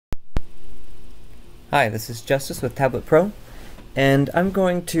Hi, this is Justice with Tablet Pro, and I'm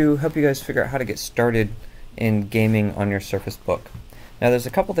going to help you guys figure out how to get started in gaming on your Surface Book. Now there's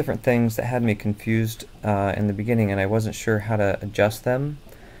a couple different things that had me confused in the beginning, and I wasn't sure how to adjust them.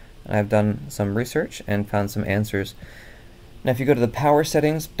 I've done some research and found some answers. Now if you go to the power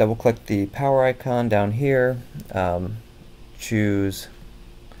settings, double click the power icon down here, choose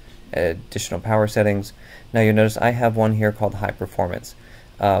additional power settings. Now you'll notice I have one here called high performance.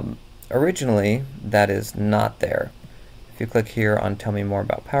 Originally, that is not there. If you click here on Tell Me More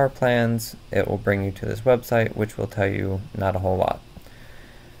About Power Plans, it will bring you to this website, which will tell you not a whole lot.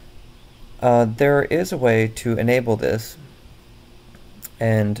 There is a way to enable this,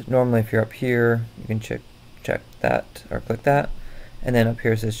 and normally if you're up here, you can check that or click that, and then up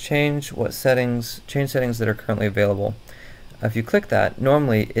here it says change settings that are currently available. If you click that,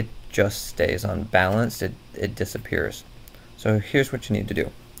 normally it just stays on balanced, it disappears. So here's what you need to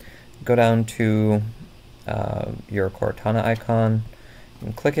do. Go down to your Cortana icon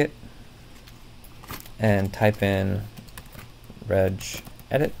and click it and type in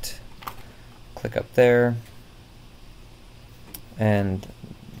regedit. Click up there and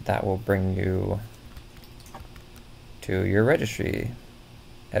that will bring you to your registry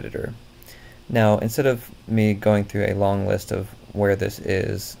editor. Now instead of me going through a long list of where this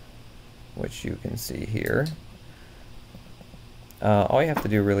is, which you can see here, all you have to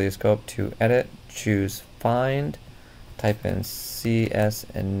do really is go up to Edit, choose Find, type in CS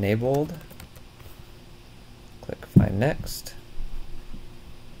Enabled, click Find Next,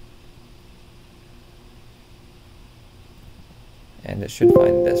 and it should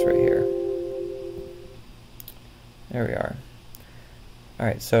find this right here. There we are.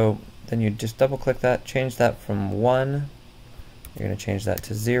 Alright, so then you just double click that, change that from 1, you're going to change that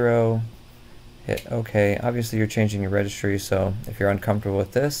to 0, hit OK. Obviously you're changing your registry, so if you're uncomfortable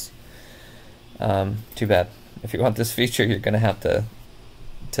with this, too bad. If you want this feature, you're going to have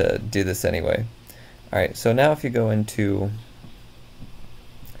to do this anyway. Alright, so now if you go into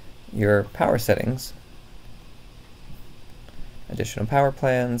your power settings, additional power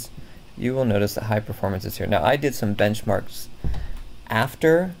plans, you will notice that high performance is here. Now I did some benchmarks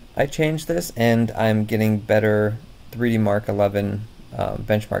after I changed this, and I'm getting better 3D Mark 11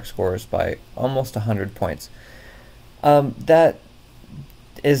 benchmark scores by almost 100 points. That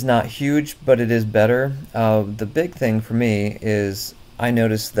is not huge, but it is better. The big thing for me is I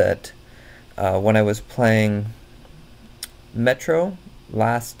noticed that when I was playing Metro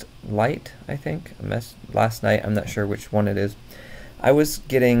last night, I think, last night, I'm not sure which one it is, I was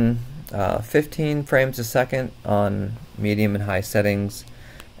getting 15 frames a second on medium and high settings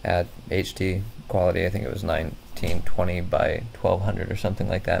at HD quality. I think it was 1920 by 1200 or something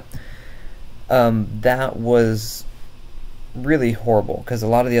like that. That was really horrible because a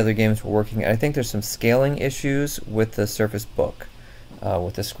lot of the other games were working. I think there's some scaling issues with the Surface Book,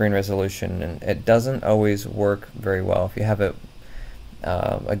 with the screen resolution, and it doesn't always work very well. If you have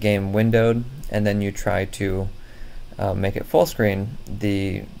a game windowed and then you try to make it full screen,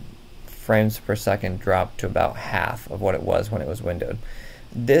 the frames per second drop to about half of what it was when it was windowed.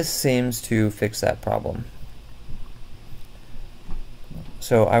 This seems to fix that problem.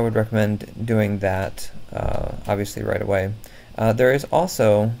 So I would recommend doing that obviously right away. There is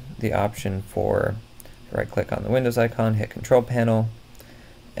also the option for right click on the Windows icon, hit Control Panel,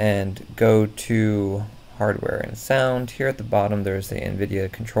 and go to Hardware and Sound. Here at the bottom there's the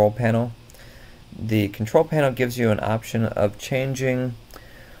Nvidia Control Panel. The Control Panel gives you an option of changing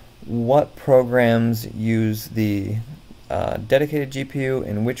what programs use the dedicated GPU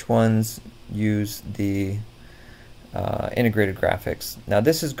and which ones use the integrated graphics. Now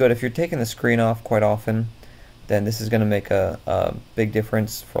this is good if you're taking the screen off quite often, then this is going to make a big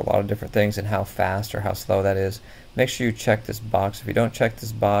difference for a lot of different things and how fast or how slow that is. Make sure you check this box. If you don't check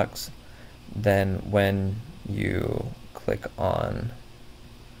this box, then when you click on,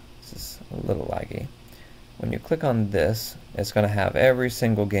 this is a little laggy, when you click on this, it's going to have every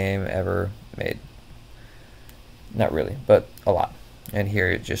single game ever made. Not really, but a lot. And here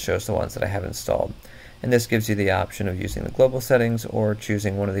it just shows the ones that I have installed. And this gives you the option of using the global settings or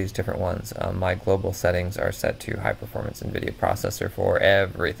choosing one of these different ones. My global settings are set to high performance Nvidia processor for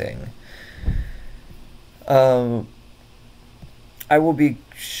everything. I will be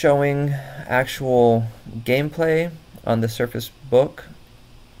showing actual gameplay on the Surface Book.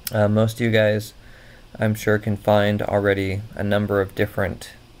 Most of you guys, I'm sure, can find already a number of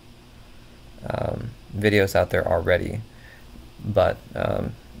different videos out there already, but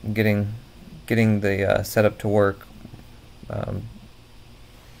getting the setup to work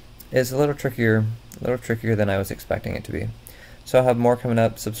is a little trickier than I was expecting it to be. So I'll have more coming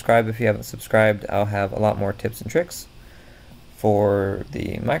up. Subscribe if you haven't subscribed. I'll have a lot more tips and tricks for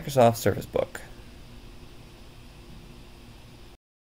the Microsoft Surface Book.